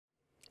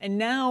And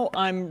now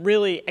I'm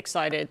really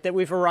excited that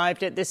we've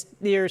arrived at this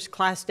year's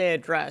Class Day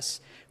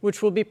address,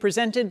 which will be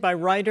presented by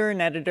writer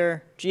and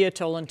editor Jia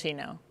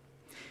Tolentino.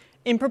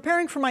 In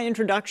preparing for my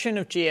introduction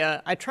of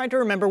Jia, I tried to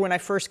remember when I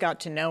first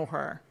got to know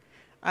her.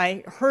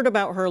 I heard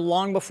about her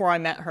long before I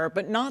met her,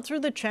 but not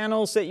through the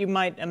channels that you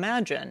might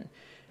imagine.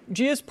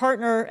 Jia's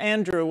partner,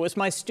 Andrew, was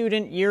my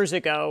student years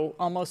ago,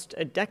 almost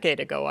a decade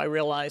ago, I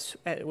realized,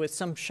 with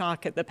some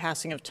shock at the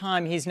passing of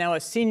time. He's now a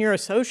senior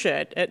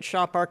associate at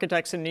Shop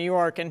Architects in New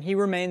York, and he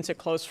remains a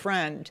close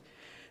friend.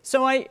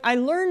 So I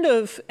learned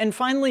of and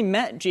finally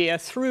met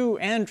Jia through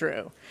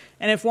Andrew,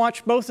 and have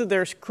watched both of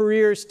their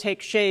careers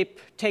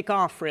take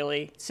off,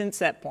 really, since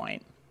that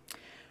point.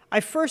 I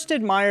first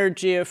admired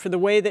Jia for the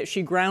way that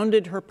she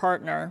grounded her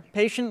partner,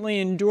 patiently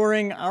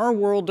enduring our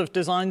world of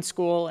design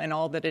school and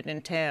all that it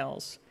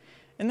entails.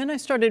 And then I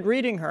started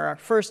reading her,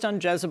 first on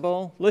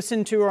Jezebel,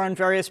 listened to her on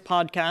various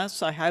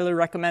podcasts. I highly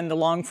recommend the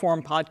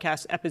long-form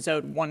podcast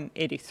episode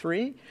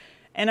 183.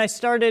 And I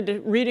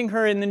started reading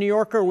her in The New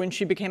Yorker when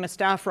she became a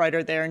staff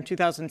writer there in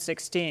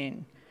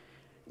 2016.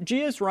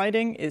 Jia's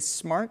writing is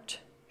smart,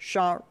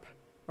 sharp,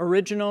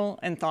 original,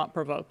 and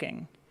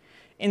thought-provoking.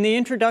 In the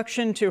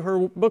introduction to her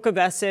book of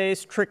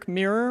essays, Trick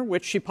Mirror,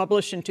 which she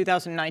published in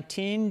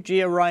 2019,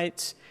 Jia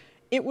writes,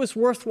 "It was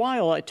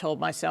worthwhile, I told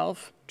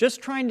myself,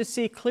 just trying to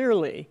see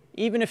clearly,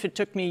 even if it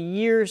took me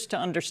years to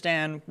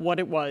understand what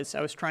it was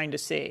I was trying to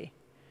see."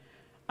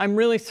 I'm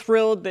really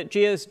thrilled that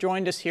Jia has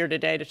joined us here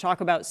today to talk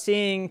about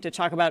seeing, to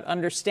talk about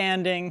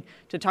understanding,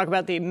 to talk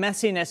about the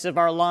messiness of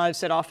our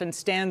lives that often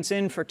stands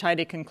in for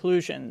tidy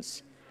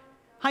conclusions.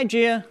 Hi,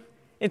 Jia.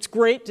 It's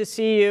great to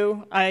see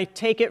you. I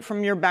take it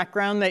from your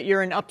background that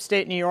you're in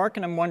upstate New York,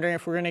 and I'm wondering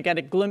if we're going to get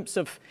a glimpse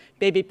of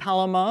baby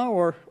Paloma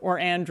or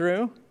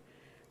Andrew.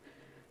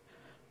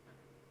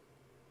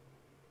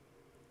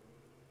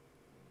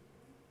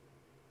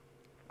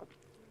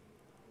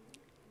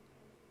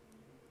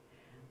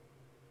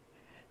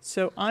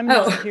 So I'm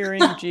not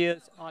hearing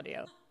Jia's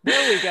audio.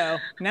 There we go.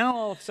 Now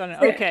all of a sudden,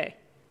 okay.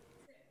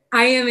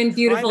 I am in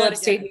beautiful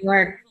upstate New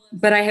York,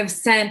 but I have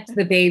sent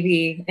the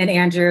baby and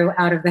Andrew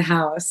out of the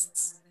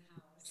house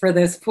for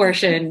this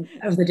portion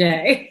of the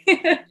day.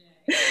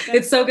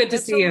 It's so good to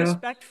see you.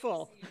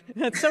 Respectful.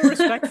 That's so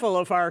respectful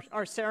of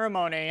our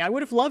ceremony. I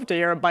would have loved to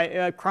hear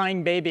a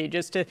crying baby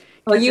just to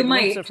catch a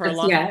glimpse of her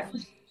life.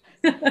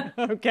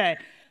 Okay.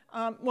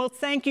 Well,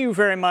 thank you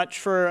very much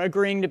for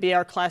agreeing to be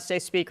our Class Day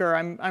speaker.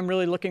 I'm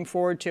really looking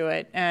forward to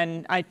it.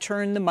 And I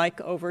turn the mic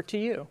over to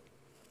you.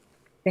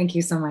 Thank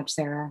you so much,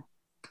 Sarah.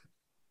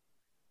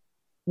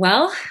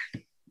 Well,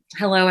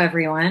 hello,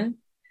 everyone.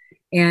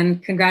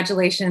 And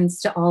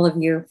congratulations to all of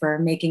you for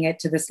making it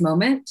to this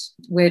moment,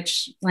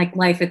 which, like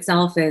life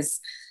itself, is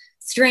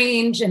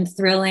strange and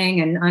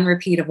thrilling and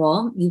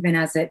unrepeatable, even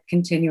as it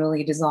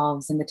continually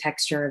dissolves in the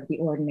texture of the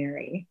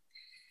ordinary.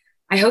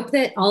 I hope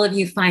that all of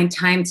you find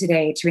time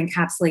today to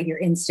encapsulate your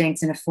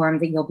instincts in a form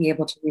that you'll be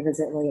able to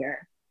revisit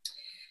later.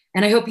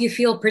 And I hope you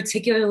feel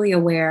particularly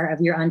aware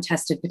of your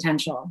untested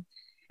potential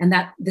and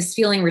that this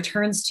feeling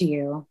returns to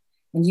you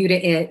and you to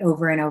it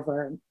over and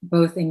over,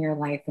 both in your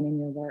life and in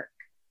your work.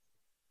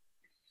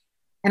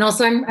 And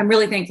also, I'm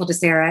really thankful to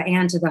Sarah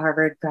and to the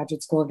Harvard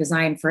Graduate School of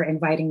Design for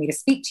inviting me to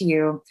speak to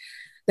you,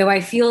 though I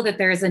feel that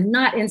there is a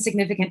not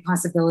insignificant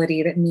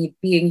possibility that me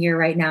being here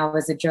right now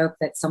is a joke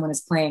that someone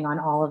is playing on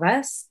all of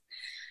us.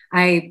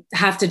 I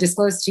have to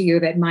disclose to you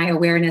that my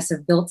awareness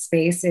of built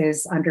space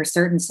is, under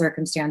certain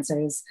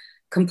circumstances,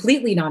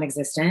 completely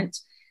non-existent,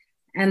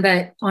 and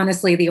that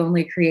honestly, the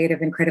only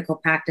creative and critical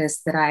practice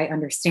that I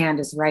understand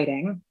is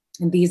writing.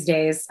 And these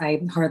days,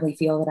 I hardly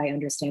feel that I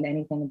understand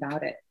anything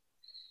about it.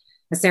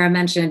 As Sarah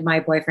mentioned, my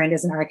boyfriend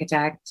is an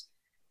architect.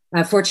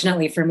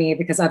 Fortunately for me,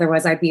 because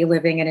otherwise I'd be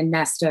living in a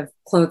nest of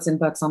clothes and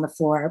books on the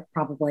floor,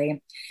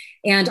 probably.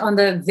 And on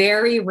the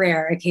very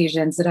rare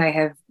occasions that I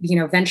have,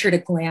 ventured a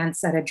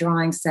glance at a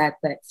drawing set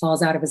that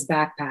falls out of his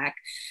backpack,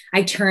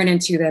 I turn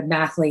into the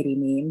math lady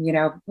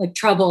meme, like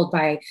troubled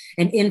by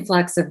an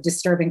influx of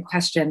disturbing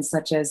questions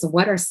such as,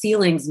 what are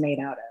ceilings made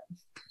out of?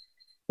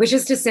 Which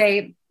is to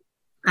say,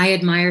 I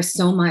admire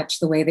so much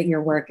the way that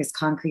your work is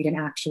concrete and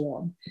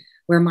actual,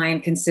 where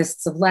mine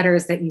consists of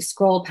letters that you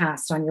scroll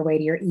past on your way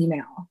to your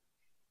email.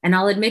 And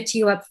I'll admit to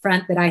you up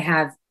front that I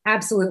have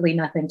absolutely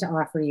nothing to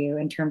offer you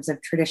in terms of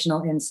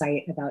traditional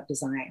insight about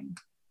design.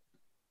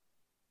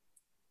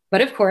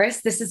 But of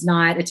course, this is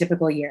not a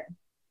typical year.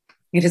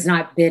 It has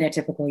not been a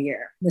typical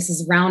year. This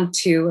is round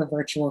 2 of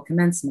virtual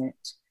commencement.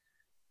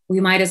 We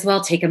might as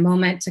well take a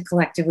moment to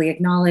collectively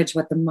acknowledge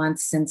what the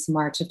months since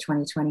March of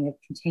 2020 have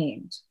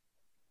contained.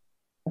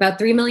 About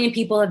 3 million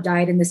people have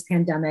died in this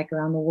pandemic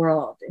around the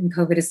world, and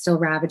COVID is still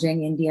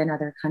ravaging India and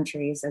other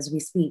countries as we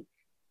speak.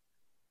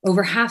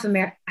 Over half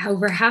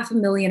a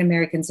million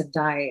Americans have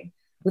died,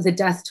 with the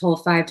death toll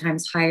 5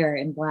 times higher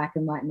in Black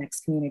and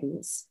Latinx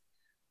communities.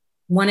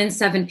 1 in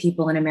 7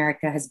 people in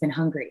America has been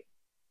hungry.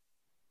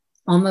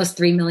 Almost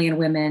 3 million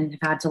women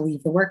have had to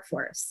leave the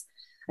workforce,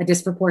 a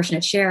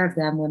disproportionate share of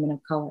them women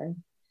of color.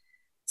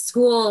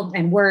 School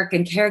and work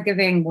and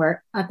caregiving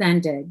were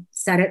upended,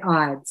 set at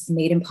odds,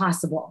 made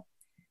impossible.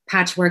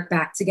 patchwork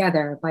back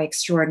together by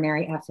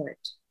extraordinary effort.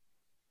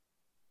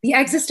 The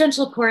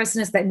existential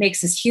porousness that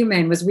makes us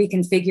human was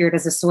reconfigured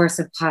as a source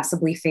of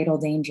possibly fatal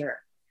danger.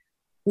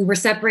 We were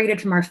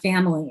separated from our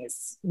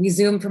families. We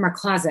Zoomed from our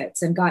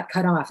closets and got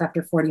cut off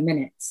after 40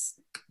 minutes.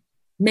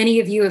 Many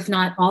of you, if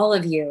not all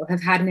of you,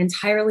 have had an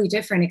entirely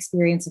different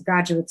experience of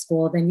graduate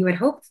school than you had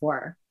hoped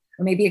for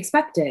or maybe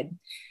expected,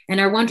 and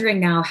are wondering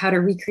now how to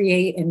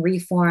recreate and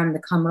reform the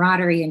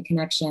camaraderie and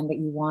connection that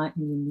you want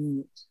and you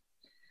need.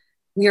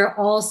 We are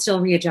all still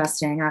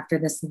readjusting after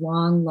this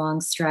long, long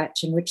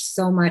stretch in which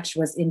so much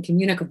was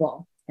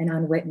incommunicable and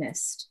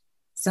unwitnessed,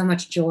 so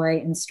much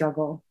joy and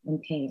struggle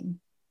and pain.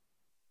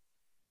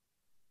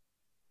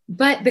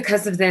 But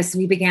because of this,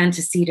 we began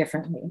to see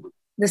differently.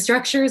 The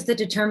structures that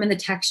determine the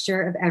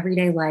texture of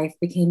everyday life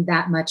became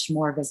that much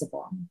more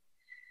visible.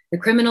 The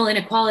criminal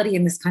inequality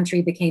in this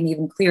country became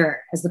even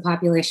clearer as the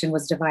population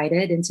was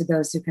divided into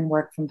those who can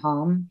work from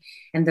home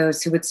and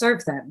those who would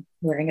serve them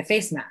wearing a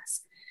face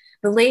mask.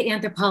 The late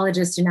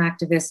anthropologist and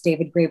activist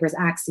David Graeber's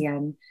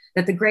axiom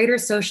that the greater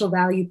social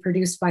value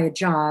produced by a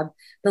job,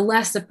 the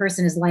less a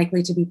person is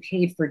likely to be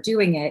paid for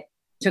doing it,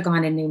 took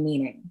on a new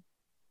meaning.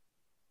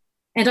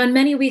 And on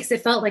many weeks,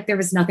 it felt like there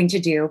was nothing to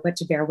do but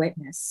to bear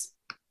witness.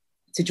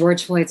 To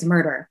George Floyd's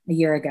murder a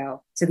year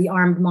ago, to the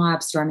armed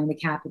mob storming the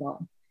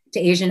Capitol, to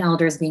Asian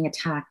elders being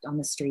attacked on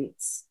the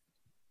streets.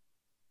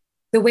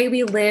 The way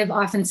we live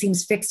often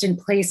seems fixed in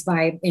place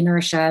by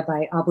inertia,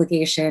 by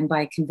obligation,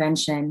 by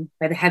convention,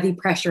 by the heavy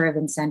pressure of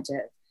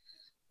incentive.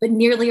 But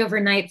nearly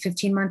overnight,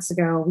 15 months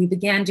ago, we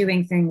began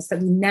doing things that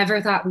we never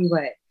thought we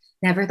would,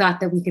 never thought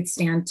that we could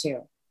stand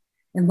to.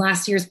 In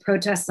last year's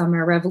protest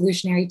summer,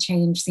 revolutionary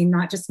change seemed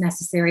not just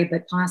necessary,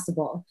 but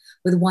possible,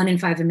 with 1 in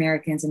 5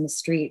 Americans in the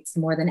streets,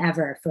 more than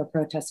ever for a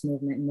protest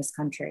movement in this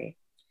country.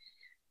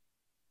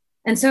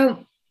 And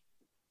so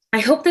I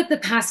hope that the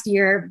past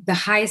year, the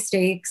high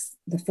stakes,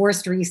 the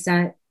forced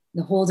reset,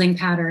 the holding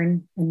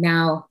pattern, and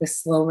now the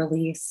slow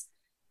release,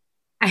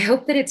 I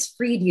hope that it's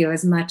freed you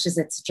as much as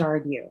it's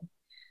jarred you.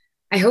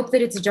 I hope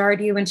that it's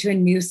jarred you into a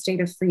new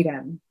state of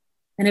freedom,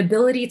 an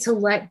ability to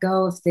let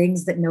go of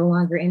things that no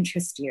longer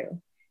interest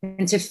you,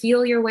 and to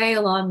feel your way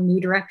along new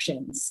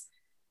directions,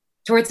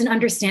 towards an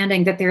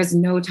understanding that there is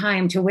no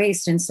time to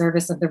waste in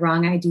service of the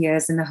wrong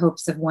ideas in the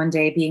hopes of one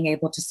day being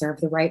able to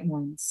serve the right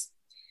ones.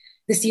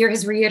 This year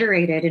has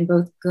reiterated in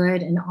both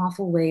good and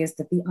awful ways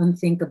that the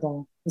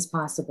unthinkable is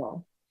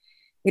possible.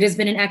 It has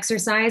been an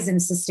exercise in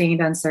sustained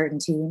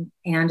uncertainty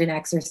and an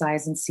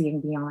exercise in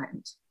seeing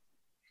beyond.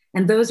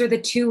 And those are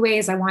the 2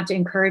 ways I want to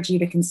encourage you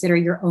to consider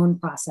your own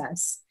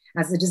process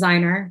as a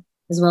designer,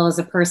 as well as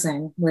a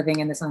person living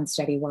in this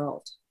unsteady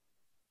world.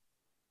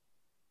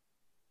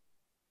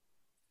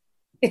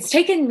 It's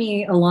taken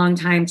me a long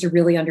time to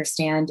really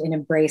understand and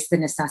embrace the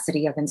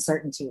necessity of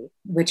uncertainty,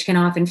 which can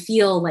often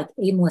feel like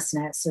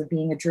aimlessness or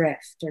being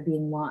adrift or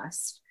being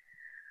lost.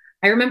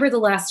 I remember the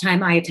last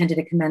time I attended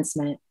a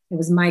commencement. It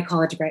was my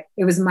college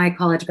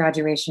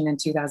graduation in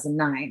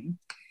 2009.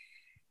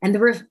 And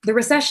the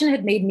recession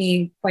had made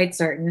me quite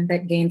certain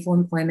that gainful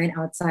employment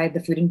outside the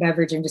food and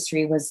beverage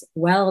industry was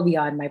well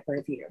beyond my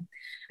purview.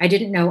 I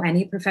didn't know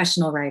any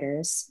professional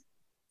writers,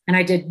 and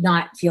I did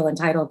not feel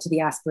entitled to the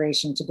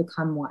aspiration to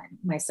become one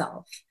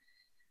myself.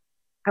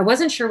 I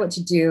wasn't sure what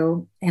to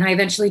do, and I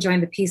eventually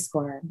joined the Peace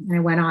Corps, and I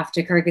went off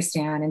to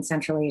Kyrgyzstan in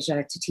Central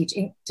Asia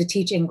to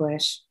teach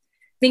English,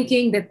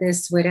 thinking that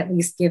this would at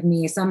least give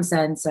me some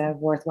sense of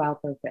worthwhile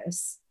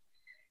purpose.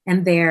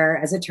 And there,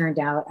 as it turned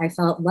out, I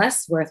felt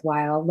less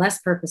worthwhile, less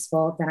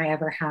purposeful than I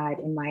ever had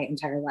in my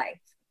entire life.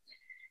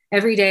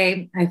 Every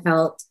day I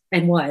felt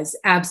and was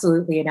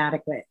absolutely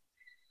inadequate.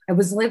 I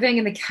was living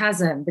in the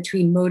chasm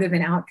between motive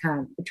and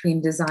outcome,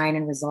 between design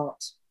and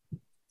result.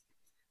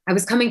 I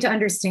was coming to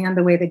understand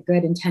the way that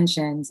good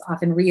intentions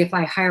often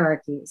reify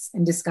hierarchies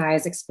and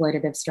disguise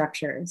exploitative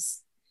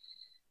structures.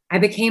 I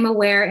became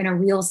aware in a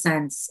real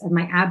sense of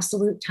my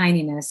absolute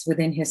tininess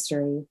within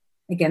history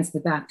against the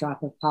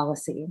backdrop of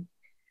policy.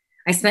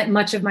 I spent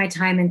much of my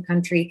time in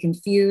country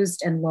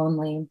confused and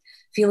lonely,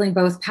 feeling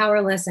both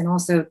powerless and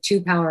also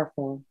too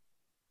powerful,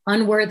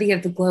 unworthy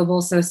of the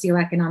global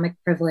socioeconomic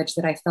privilege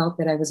that I felt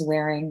that I was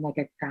wearing like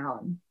a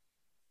crown.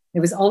 I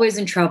was always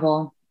in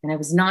trouble, and I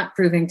was not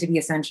proving to be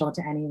essential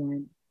to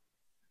anyone.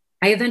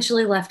 I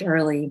eventually left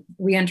early,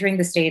 re-entering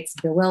the States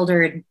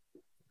bewildered,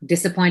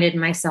 disappointed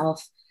in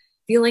myself,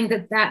 feeling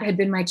that that had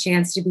been my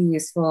chance to be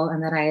useful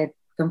and that I had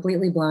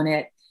completely blown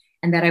it,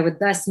 and that I would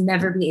thus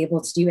never be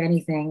able to do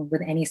anything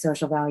with any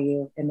social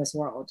value in this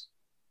world.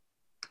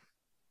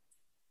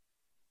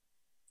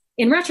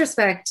 In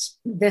retrospect,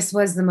 this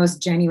was the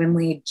most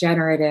genuinely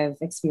generative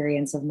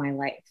experience of my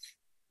life.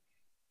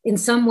 In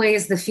some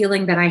ways, the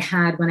feeling that I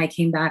had when I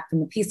came back from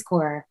the Peace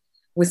Corps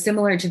was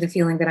similar to the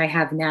feeling that I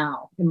have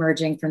now,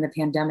 emerging from the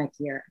pandemic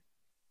year.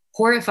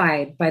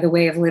 Horrified by the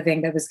way of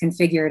living that was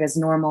configured as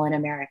normal in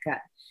America,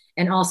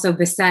 and also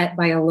beset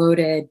by a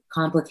loaded,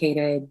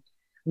 complicated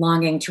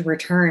longing to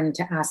return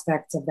to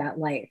aspects of that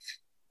life.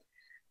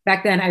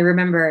 Back then, I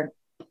remember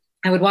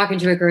I would walk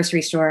into a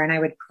grocery store and I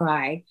would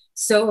cry,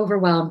 so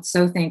overwhelmed,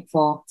 so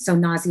thankful, so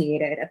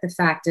nauseated at the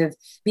fact of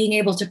being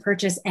able to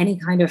purchase any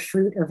kind of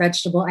fruit or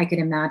vegetable I could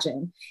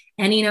imagine,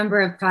 any number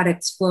of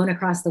products flown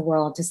across the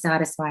world to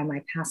satisfy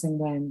my passing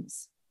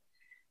whims.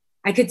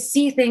 I could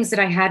see things that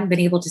I hadn't been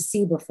able to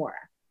see before,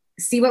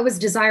 see what was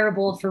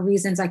desirable for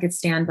reasons I could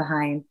stand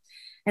behind,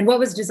 and what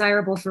was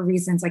desirable for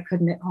reasons I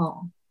couldn't at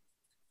all.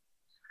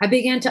 I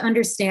began to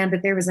understand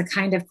that there was a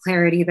kind of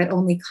clarity that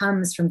only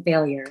comes from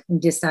failure and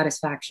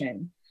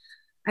dissatisfaction.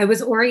 I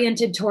was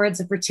oriented towards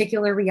a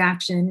particular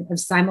reaction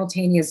of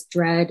simultaneous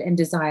dread and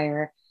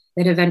desire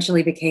that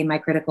eventually became my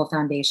critical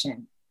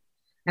foundation.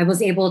 I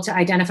was able to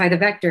identify the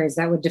vectors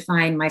that would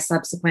define my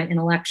subsequent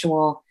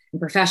intellectual and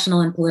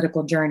professional and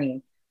political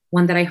journey,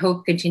 one that I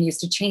hope continues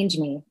to change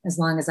me as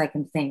long as I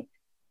can think.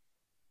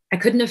 I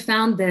couldn't have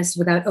found this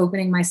without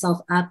opening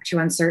myself up to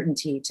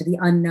uncertainty, to the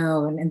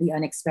unknown and the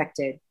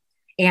unexpected,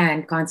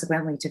 and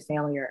consequently to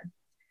failure.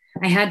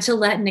 I had to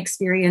let an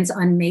experience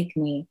unmake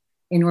me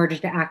in order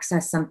to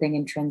access something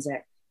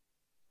intrinsic.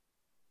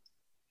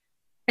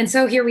 And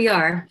so here we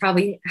are,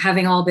 probably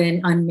having all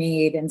been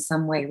unmade in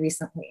some way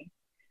recently.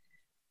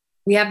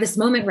 We have this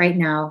moment right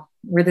now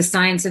where the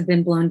signs have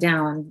been blown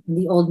down and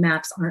the old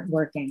maps aren't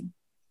working.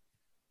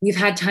 We've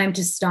had time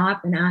to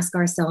stop and ask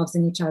ourselves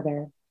and each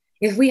other,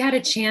 if we had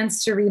a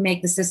chance to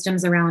remake the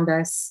systems around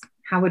us,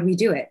 how would we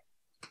do it?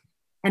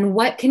 And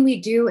what can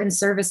we do in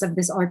service of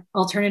this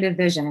alternative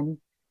vision,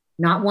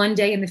 not one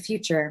day in the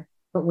future,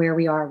 but where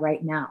we are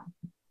right now?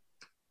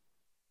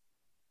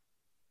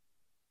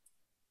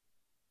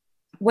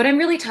 What I'm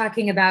really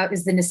talking about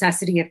is the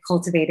necessity of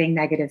cultivating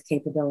negative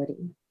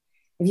capability.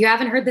 If you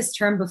haven't heard this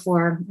term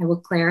before, I will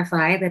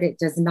clarify that it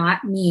does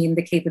not mean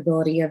the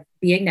capability of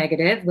being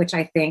negative, which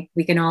I think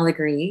we can all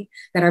agree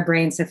that our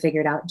brains have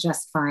figured out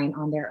just fine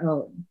on their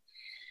own.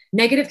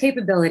 Negative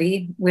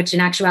capability, which in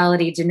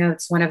actuality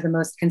denotes one of the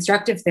most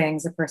constructive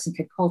things a person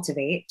could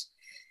cultivate,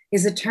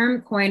 is a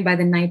term coined by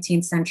the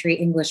 19th century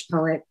English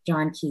poet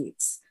John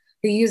Keats,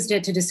 who used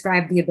it to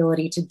describe the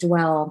ability to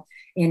dwell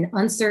in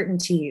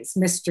uncertainties,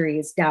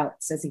 mysteries,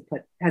 doubts, as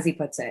he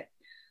puts it,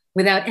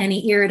 without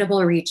any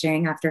irritable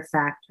reaching after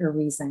fact or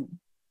reason.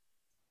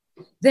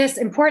 This,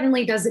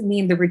 importantly, doesn't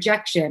mean the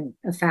rejection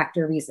of fact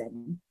or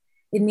reason.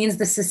 It means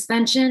the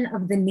suspension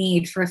of the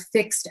need for a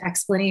fixed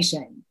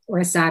explanation or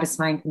a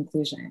satisfying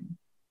conclusion.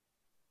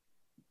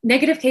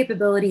 Negative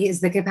capability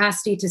is the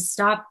capacity to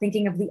stop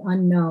thinking of the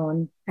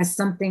unknown as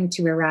something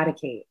to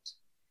eradicate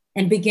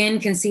and begin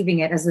conceiving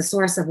it as the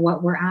source of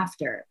what we're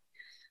after,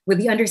 with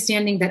the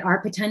understanding that our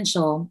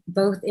potential,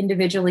 both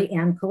individually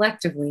and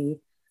collectively,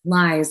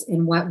 lies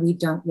in what we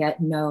don't yet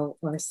know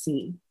or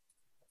see.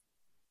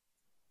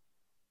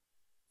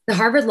 The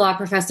Harvard law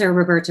professor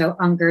Roberto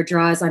Unger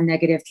draws on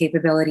negative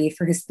capability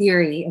for his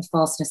theory of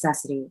false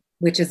necessity,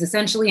 which is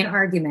essentially an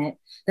argument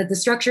that the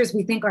structures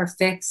we think are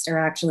fixed are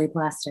actually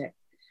plastic,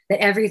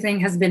 that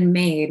everything has been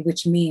made,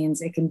 which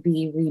means it can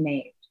be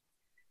remade.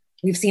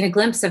 We've seen a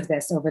glimpse of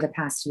this over the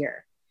past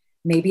year,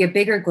 maybe a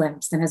bigger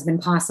glimpse than has been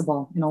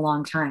possible in a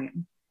long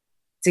time.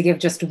 To give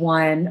just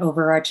one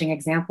overarching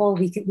example,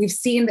 we've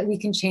seen that we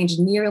can change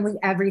nearly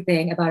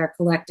everything about our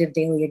collective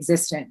daily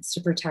existence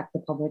to protect the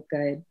public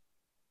good.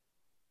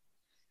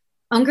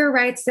 Unger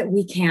writes that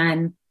we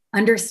can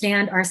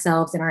understand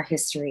ourselves and our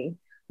history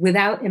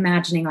without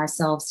imagining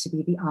ourselves to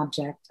be the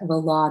object of a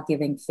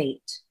law-giving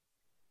fate.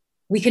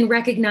 We can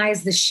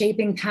recognize the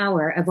shaping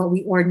power of what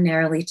we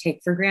ordinarily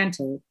take for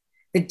granted,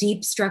 the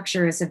deep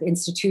structures of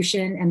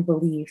institution and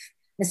belief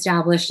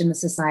established in the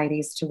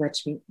societies to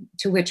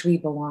which we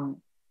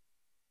belong.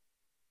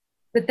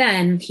 But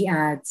then, he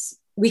adds,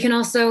 we can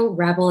also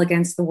rebel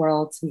against the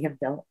worlds we have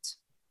built,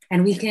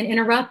 and we can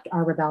interrupt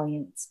our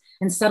rebellions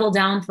and settle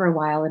down for a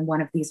while in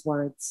one of these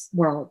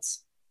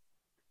worlds.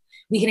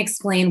 We can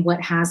explain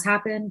what has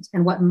happened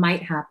and what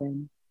might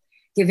happen,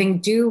 giving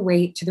due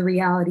weight to the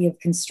reality of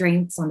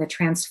constraints on the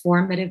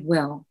transformative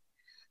will,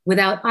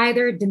 without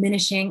either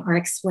diminishing our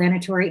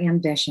explanatory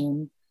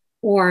ambition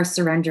or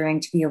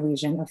surrendering to the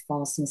illusion of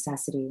false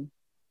necessity.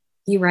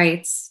 He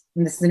writes,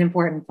 and this is an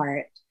important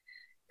part,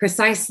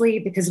 precisely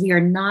because we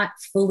are not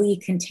fully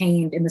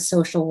contained in the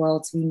social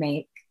worlds we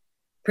make,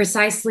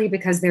 precisely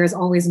because there is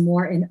always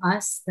more in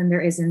us than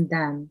there is in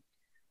them,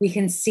 we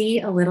can see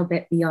a little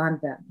bit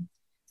beyond them,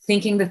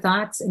 thinking the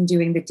thoughts and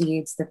doing the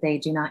deeds that they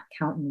do not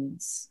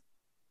countenance.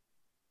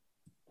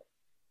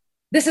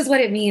 This is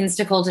what it means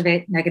to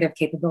cultivate negative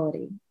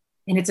capability.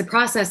 And it's a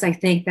process, I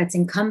think, that's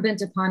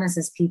incumbent upon us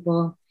as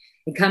people,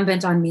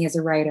 incumbent on me as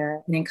a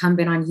writer, and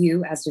incumbent on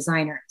you as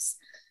designers,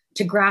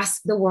 to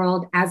grasp the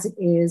world as it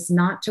is,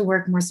 not to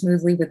work more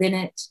smoothly within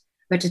it,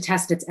 but to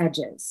test its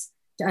edges,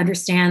 to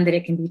understand that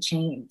it can be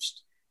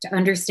changed, to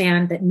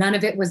understand that none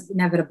of it was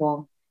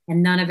inevitable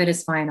and none of it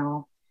is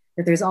final,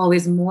 that there's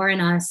always more in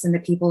us and the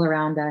people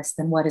around us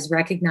than what is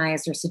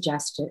recognized or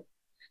suggested,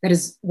 that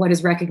is what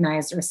is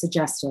recognized or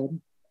suggested.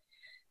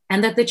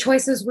 And that the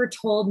choices we're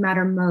told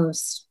matter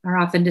most are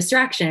often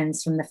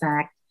distractions from the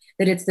fact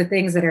that it's the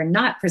things that are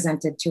not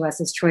presented to us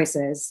as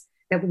choices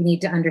that we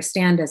need to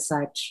understand as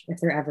such if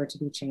they're ever to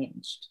be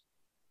changed.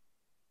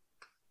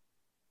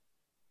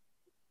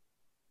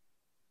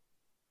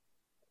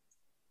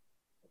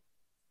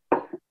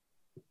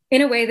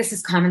 In a way, this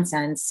is common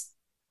sense,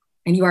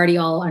 and you already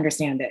all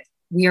understand it.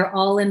 We are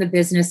all in the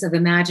business of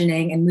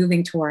imagining and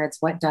moving towards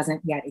what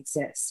doesn't yet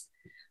exist.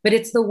 But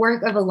it's the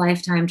work of a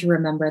lifetime to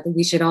remember that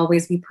we should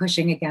always be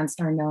pushing against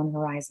our known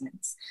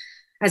horizons.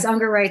 As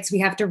Unger writes, we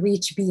have to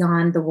reach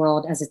beyond the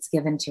world as it's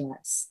given to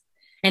us.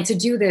 And to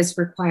do this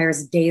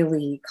requires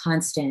daily,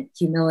 constant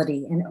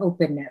humility and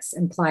openness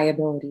and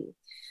pliability.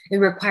 It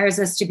requires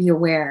us to be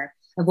aware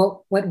of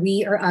what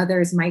we or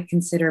others might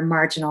consider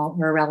marginal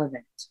or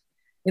irrelevant.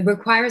 It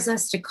requires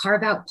us to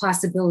carve out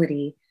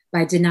possibility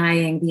by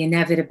denying the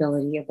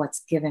inevitability of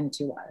what's given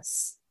to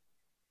us.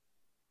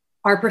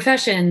 Our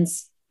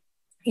professions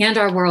and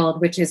our world,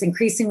 which is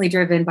increasingly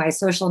driven by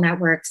social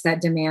networks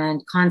that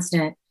demand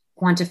constant,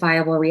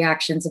 quantifiable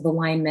reactions of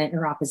alignment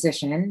or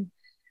opposition,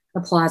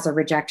 applause or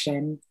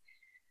rejection,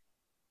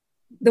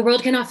 the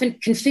world can often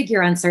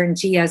configure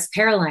uncertainty as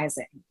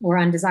paralyzing or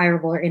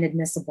undesirable or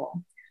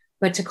inadmissible.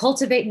 But to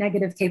cultivate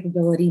negative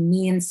capability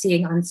means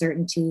seeing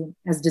uncertainty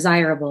as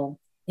desirable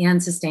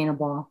and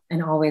sustainable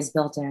and always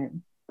built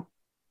in.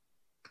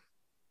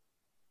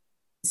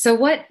 So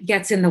what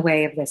gets in the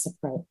way of this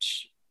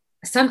approach?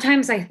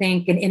 Sometimes I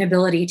think an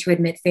inability to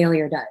admit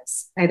failure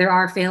does, either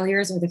our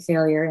failures or the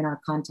failure in our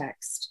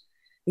context.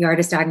 The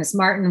artist Agnes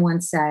Martin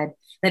once said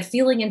that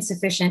feeling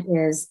insufficient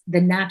is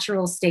the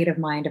natural state of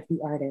mind of the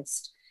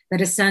artist,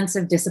 that a sense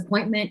of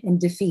disappointment and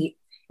defeat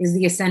is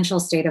the essential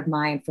state of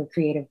mind for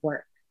creative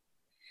work.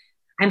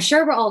 I'm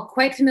sure we're all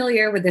quite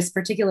familiar with this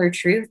particular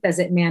truth as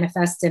it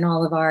manifests in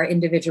all of our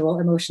individual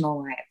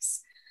emotional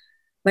lives.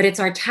 But it's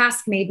our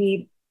task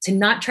maybe to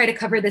not try to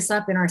cover this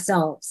up in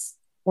ourselves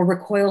or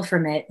recoil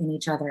from it in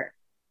each other.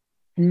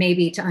 And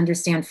maybe to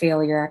understand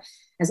failure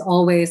as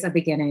always a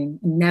beginning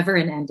and never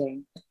an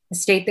ending, a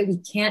state that we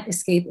can't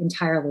escape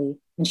entirely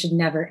and should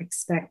never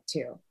expect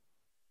to.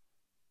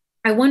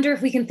 I wonder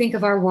if we can think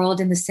of our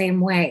world in the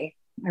same way,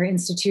 our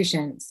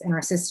institutions and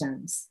our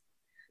systems,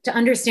 to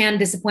understand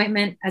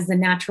disappointment as the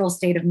natural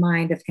state of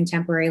mind of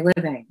contemporary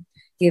living,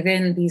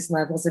 given these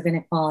levels of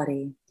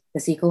inequality,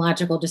 this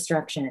ecological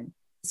destruction,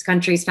 this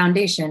country's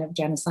foundation of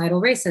genocidal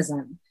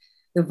racism,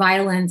 the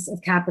violence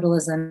of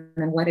capitalism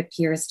and what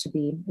appears to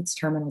be its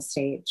terminal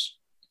stage.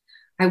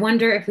 I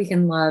wonder if we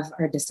can love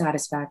our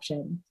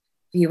dissatisfaction,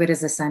 view it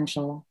as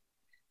essential,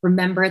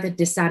 remember that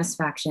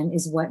dissatisfaction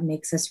is what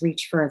makes us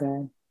reach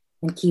further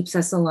and keeps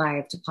us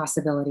alive to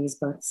possibilities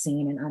both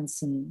seen and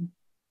unseen.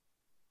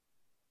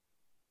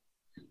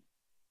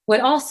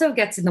 What also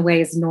gets in the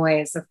way is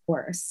noise, of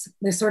course,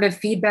 the sort of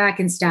feedback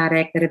and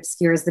static that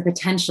obscures the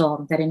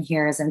potential that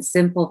inheres in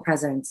simple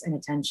presence and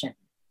attention.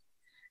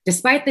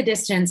 Despite the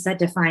distance that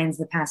defines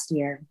the past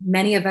year,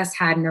 many of us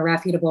had an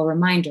irrefutable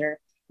reminder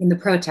in the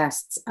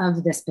protests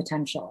of this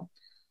potential,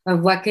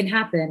 of what can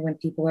happen when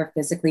people are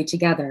physically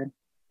together,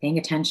 paying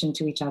attention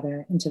to each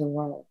other and to the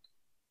world.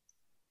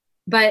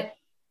 But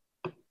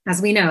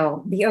as we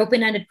know, the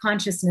open-ended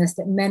consciousness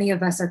that many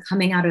of us are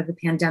coming out of the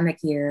pandemic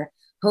year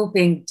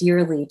hoping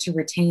dearly to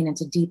retain and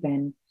to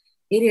deepen,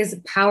 it is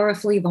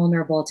powerfully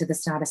vulnerable to the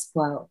status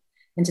quo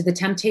and to the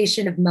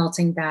temptation of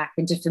melting back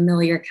into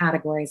familiar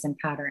categories and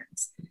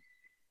patterns.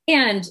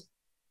 And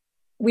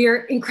we are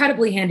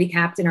incredibly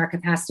handicapped in our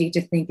capacity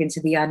to think into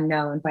the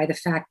unknown by the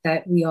fact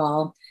that we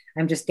all,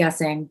 I'm just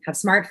guessing, have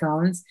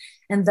smartphones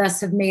and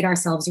thus have made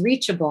ourselves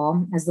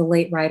reachable, as the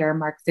late writer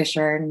Mark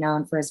Fisher,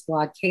 known for his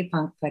blog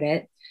K-Punk, put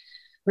it.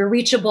 We're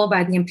reachable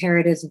by the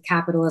imperatives of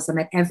capitalism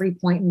at every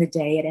point in the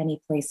day, at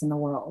any place in the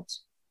world.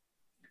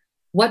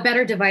 What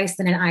better device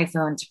than an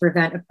iPhone to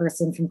prevent a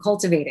person from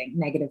cultivating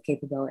negative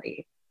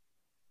capability?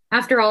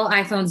 After all,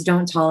 iPhones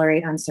don't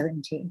tolerate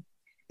uncertainty.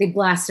 They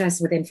blast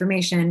us with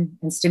information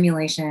and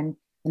stimulation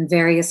and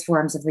various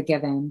forms of the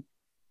given,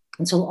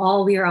 until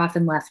all we are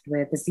often left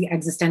with is the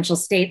existential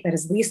state that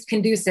is least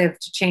conducive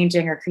to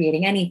changing or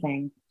creating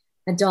anything,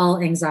 a dull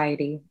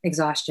anxiety,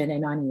 exhaustion,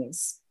 and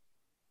unease.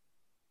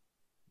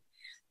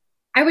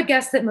 I would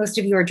guess that most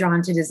of you are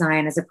drawn to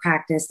design as a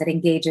practice that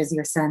engages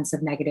your sense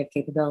of negative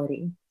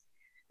capability,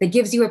 that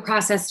gives you a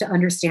process to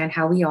understand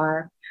how we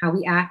are, how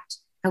we act,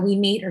 how we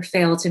meet or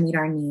fail to meet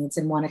our needs,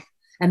 and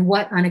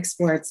what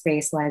unexplored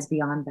space lies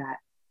beyond that.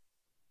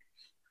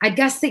 I'd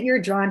guess that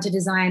you're drawn to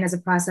design as a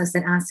process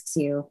that asks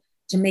you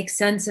to make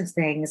sense of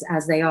things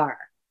as they are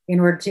in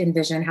order to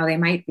envision how they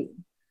might be,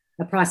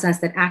 a process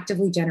that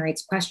actively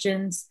generates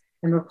questions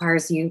and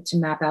requires you to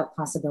map out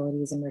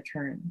possibilities in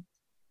return.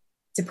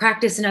 It's a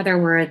practice, in other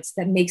words,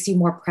 that makes you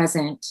more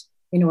present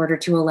in order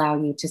to allow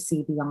you to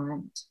see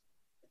beyond.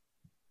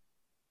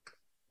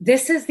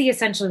 This is the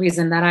essential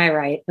reason that I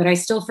write, but I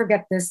still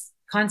forget this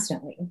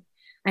constantly.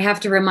 I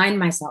have to remind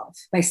myself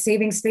by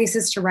saving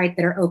spaces to write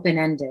that are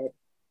open-ended,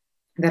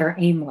 that are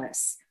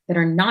aimless, that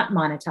are not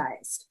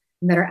monetized,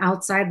 and that are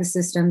outside the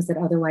systems that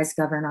otherwise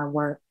govern our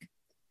work.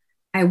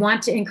 I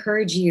want to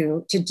encourage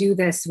you to do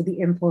this with the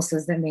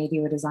impulses that made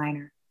you a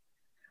designer.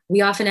 We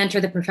often enter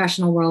the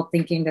professional world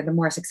thinking that the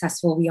more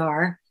successful we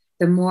are,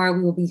 the more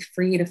we will be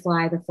free to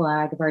fly the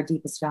flag of our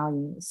deepest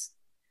values.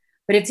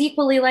 But it's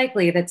equally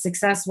likely that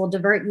success will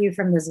divert you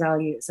from those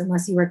values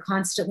unless you are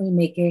constantly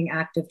making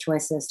active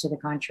choices to the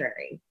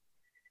contrary.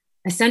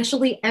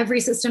 Essentially, every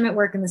system at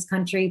work in this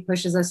country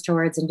pushes us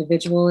towards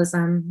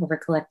individualism over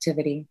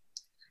collectivity,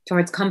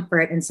 towards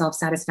comfort and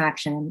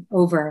self-satisfaction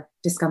over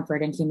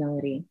discomfort and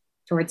humility,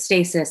 towards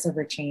stasis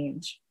over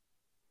change.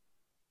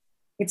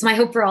 It's my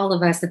hope for all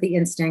of us that the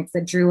instincts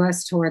that drew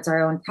us towards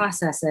our own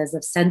processes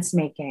of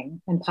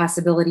sense-making and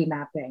possibility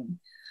mapping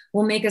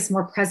will make us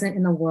more present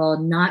in the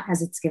world, not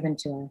as it's given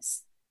to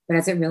us, but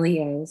as it really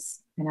is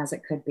and as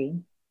it could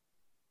be.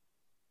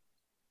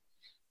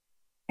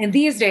 And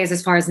these days,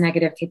 as far as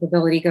negative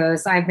capability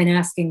goes, I've been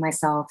asking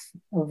myself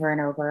over and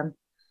over,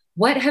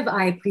 what have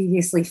I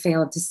previously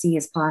failed to see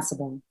as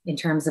possible in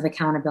terms of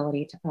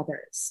accountability to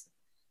others?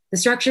 The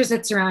structures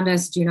that surround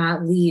us do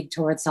not lead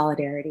towards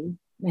solidarity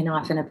and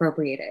often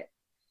appropriate it.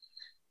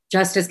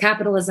 Just as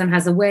capitalism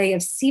has a way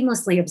of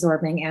seamlessly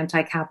absorbing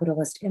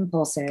anti-capitalist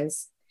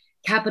impulses,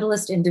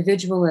 capitalist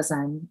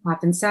individualism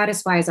often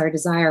satisfies our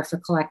desire for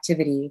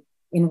collectivity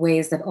in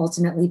ways that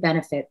ultimately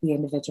benefit the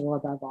individual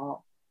above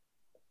all.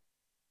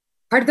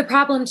 Part of the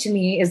problem to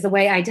me is the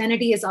way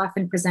identity is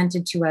often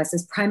presented to us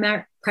as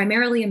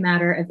primarily a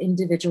matter of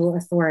individual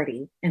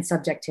authority and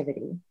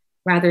subjectivity,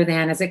 rather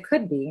than, as it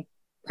could be,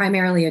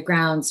 primarily a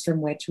grounds from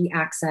which we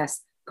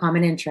access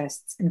common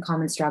interests and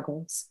common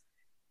struggles,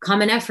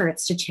 common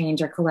efforts to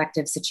change our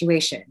collective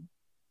situation.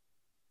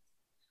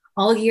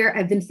 All year,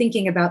 I've been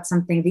thinking about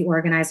something the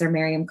organizer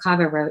Miriam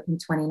Kava wrote in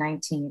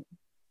 2019.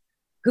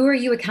 Who are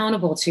you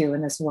accountable to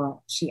in this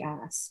world, she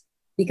asked,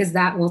 because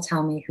that will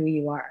tell me who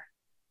you are.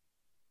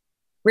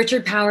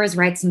 Richard Powers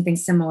writes something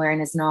similar in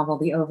his novel,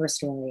 The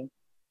Overstory.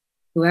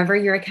 Whoever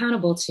you're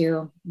accountable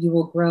to, you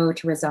will grow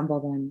to resemble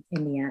them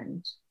in the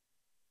end.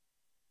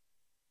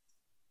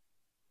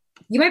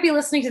 You might be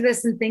listening to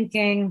this and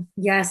thinking,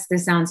 yes,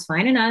 this sounds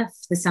fine enough.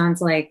 This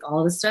sounds like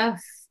all the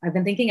stuff I've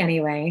been thinking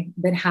anyway,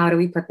 but how do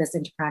we put this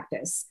into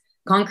practice?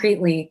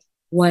 Concretely,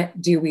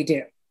 what do we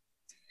do?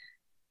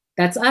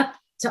 That's up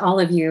to all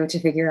of you to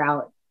figure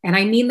out. And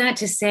I mean that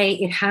to say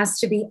it has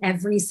to be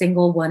every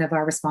single one of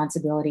our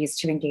responsibilities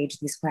to engage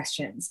these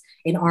questions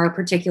in our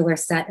particular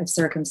set of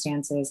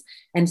circumstances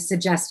and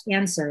suggest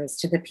answers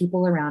to the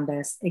people around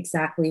us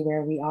exactly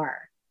where we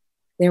are.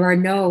 There are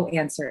no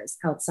answers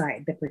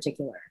outside the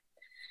particular.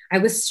 I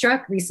was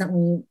struck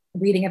recently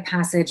reading a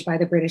passage by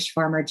the British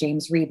farmer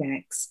James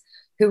Rebanks,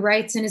 who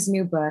writes in his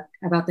new book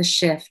about the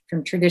shift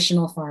from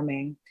traditional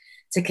farming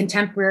to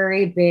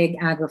contemporary big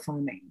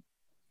agri-farming,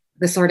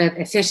 the sort of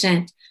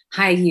efficient,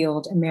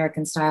 high-yield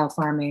American-style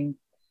farming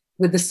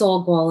with the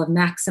sole goal of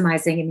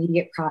maximizing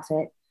immediate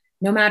profit,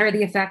 no matter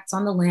the effects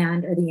on the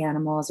land or the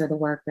animals or the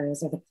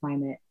workers or the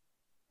climate.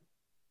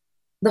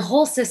 The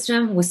whole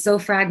system was so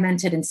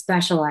fragmented and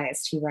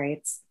specialized, he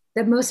writes,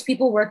 that most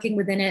people working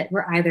within it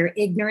were either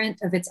ignorant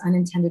of its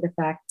unintended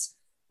effects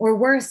or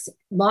worse,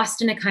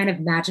 lost in a kind of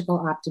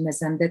magical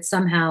optimism that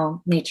somehow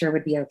nature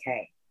would be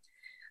okay.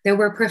 There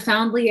were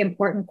profoundly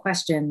important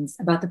questions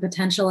about the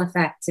potential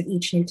effects of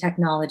each new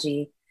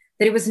technology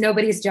that it was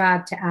nobody's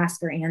job to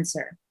ask or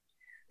answer.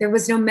 There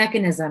was no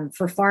mechanism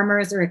for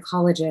farmers or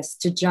ecologists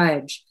to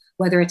judge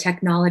whether a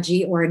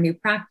technology or a new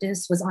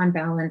practice was on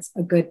balance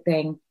a good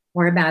thing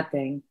or a bad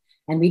thing.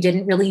 And we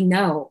didn't really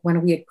know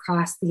when we had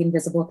crossed the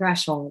invisible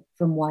threshold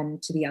from one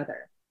to the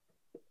other.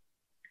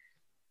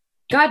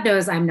 God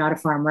knows I'm not a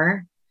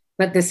farmer,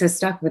 but this has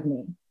stuck with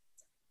me.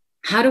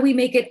 How do we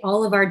make it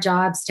all of our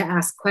jobs to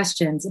ask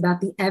questions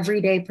about the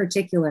everyday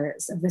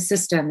particulars of the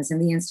systems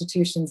and the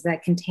institutions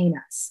that contain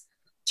us,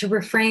 to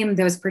reframe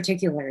those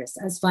particulars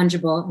as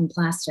fungible and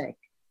plastic,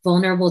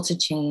 vulnerable to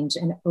change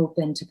and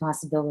open to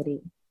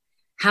possibility?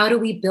 How do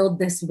we build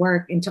this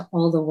work into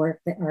all the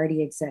work that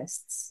already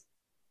exists?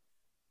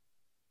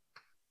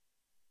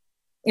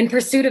 In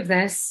pursuit of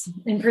this,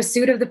 in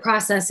pursuit of the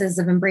processes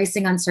of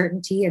embracing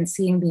uncertainty and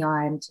seeing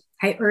beyond,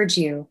 I urge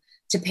you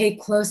to pay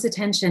close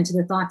attention to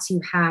the thoughts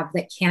you have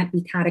that can't be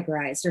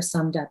categorized or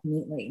summed up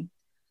neatly.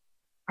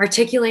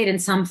 Articulate in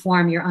some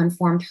form your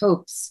unformed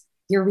hopes,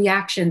 your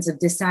reactions of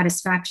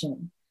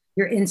dissatisfaction,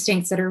 your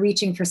instincts that are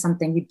reaching for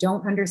something you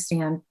don't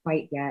understand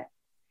quite yet.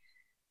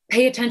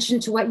 Pay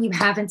attention to what you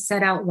haven't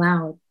said out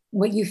loud,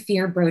 what you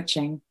fear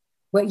broaching,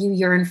 what you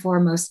yearn for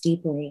most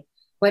deeply,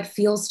 what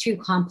feels too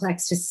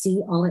complex to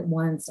see all at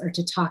once or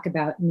to talk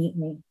about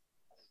neatly.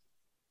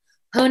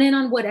 Hone in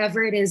on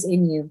whatever it is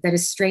in you that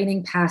is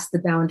straining past the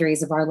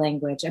boundaries of our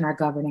language and our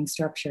governing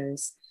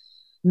structures.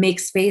 Make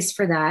space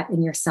for that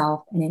in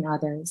yourself and in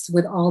others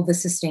with all the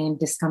sustained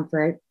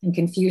discomfort and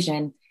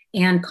confusion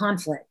and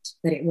conflict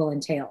that it will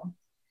entail.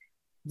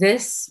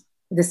 This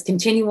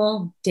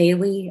continual,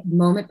 daily,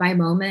 moment by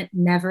moment,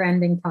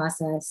 never-ending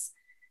process,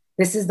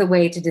 this is the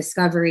way to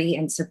discovery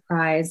and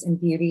surprise and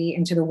beauty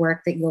and to the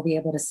work that you'll be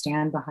able to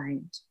stand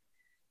behind.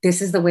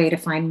 This is the way to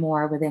find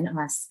more within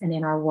us and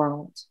in our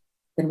world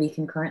than we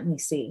can currently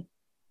see.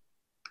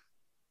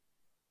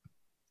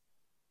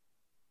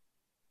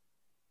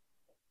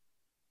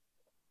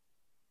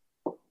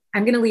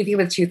 I'm going to leave you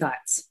with two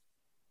thoughts.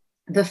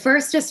 The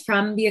first is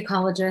from the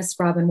ecologist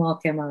Robin Wall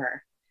Kimmerer,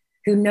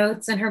 who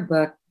notes in her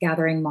book,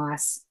 Gathering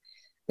Moss,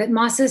 that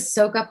mosses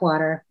soak up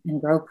water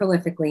and grow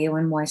prolifically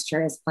when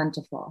moisture is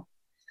plentiful.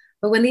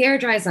 But when the air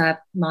dries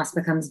up, moss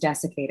becomes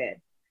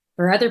desiccated.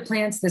 For other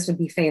plants, this would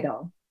be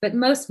fatal, but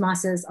most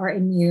mosses are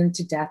immune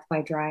to death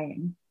by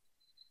drying,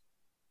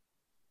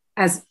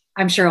 as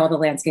I'm sure all the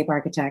landscape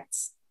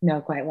architects know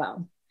quite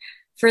well.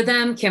 For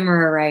them,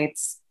 Kimmerer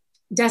writes,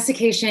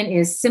 desiccation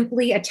is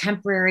simply a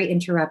temporary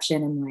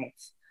interruption in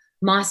life.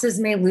 Mosses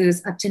may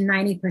lose up to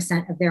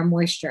 90% of their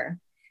moisture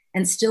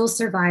and still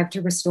survive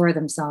to restore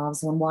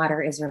themselves when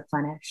water is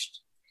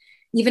replenished.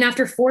 Even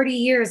after 40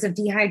 years of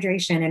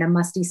dehydration in a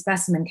musty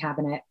specimen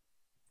cabinet,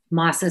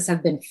 mosses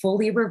have been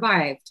fully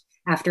revived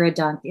after a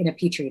dunk in a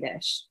petri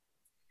dish.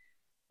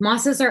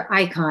 Mosses are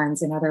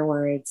icons, in other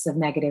words, of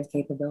negative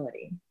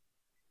capability.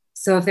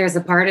 So if there's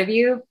a part of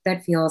you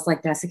that feels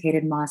like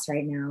desiccated moss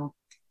right now,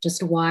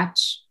 just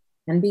watch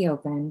and be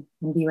open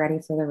and be ready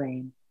for the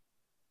rain.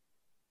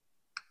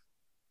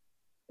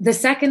 The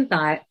second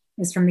thought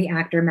is from the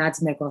actor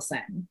Mads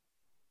Mikkelsen,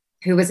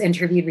 who was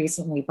interviewed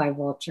recently by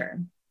Vulture.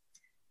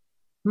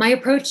 My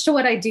approach to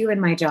what I do in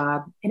my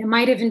job, and it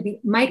might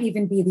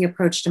even be the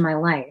approach to my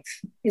life,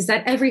 is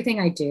that everything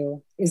I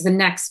do is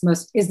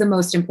the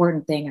most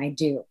important thing I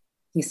do,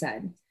 he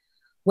said.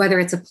 Whether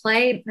it's a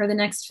play or the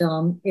next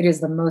film, it is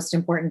the most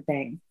important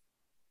thing.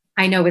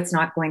 I know it's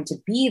not going to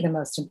be the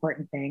most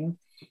important thing,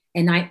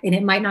 and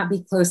it might not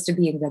be close to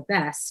being the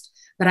best,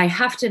 but I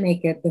have to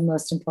make it the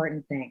most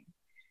important thing.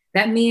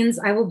 That means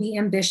I will be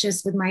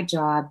ambitious with my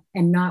job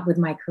and not with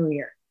my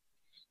career.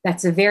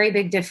 That's a very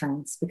big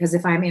difference, because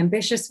if I'm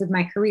ambitious with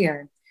my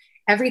career,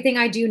 everything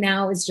I do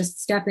now is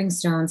just stepping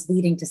stones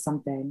leading to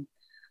something,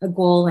 a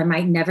goal I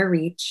might never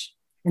reach,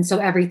 and so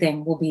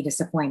everything will be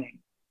disappointing.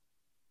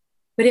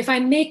 But if I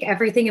make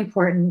everything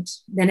important,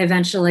 then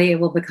eventually it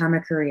will become a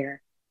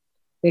career.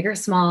 Big or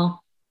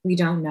small, we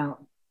don't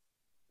know,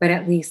 but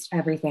at least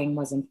everything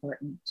was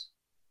important.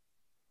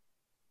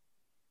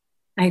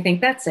 I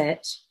think that's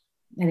it.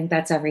 I think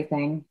that's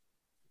everything.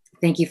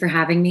 Thank you for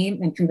having me,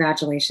 and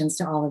congratulations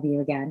to all of you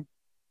again.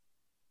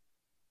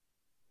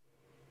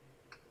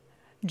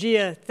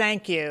 Jia,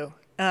 thank you.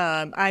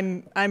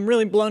 I'm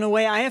really blown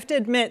away. I have to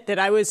admit that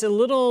I was a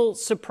little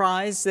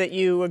surprised that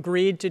you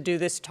agreed to do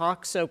this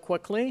talk so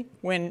quickly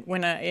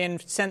when I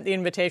sent the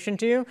invitation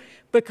to you,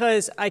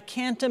 because I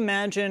can't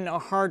imagine a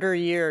harder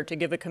year to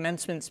give a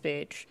commencement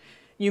speech.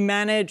 You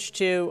managed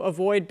to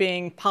avoid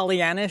being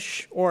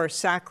Pollyannish or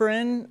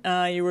saccharine.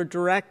 You were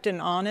direct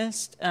and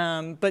honest,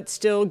 but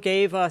still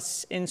gave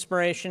us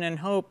inspiration and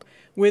hope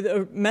with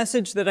a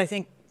message that I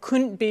think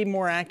couldn't be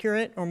more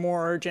accurate or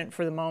more urgent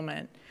for the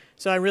moment.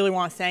 So I really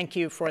want to thank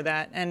you for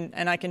that.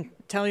 And I can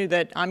tell you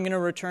that I'm going to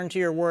return to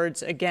your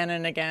words again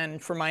and again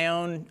for my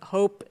own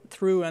hope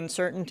through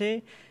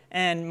uncertainty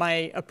and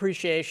my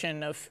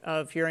appreciation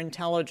of your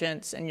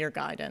intelligence and your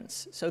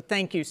guidance. So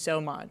thank you so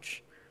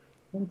much.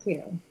 Thank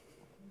you.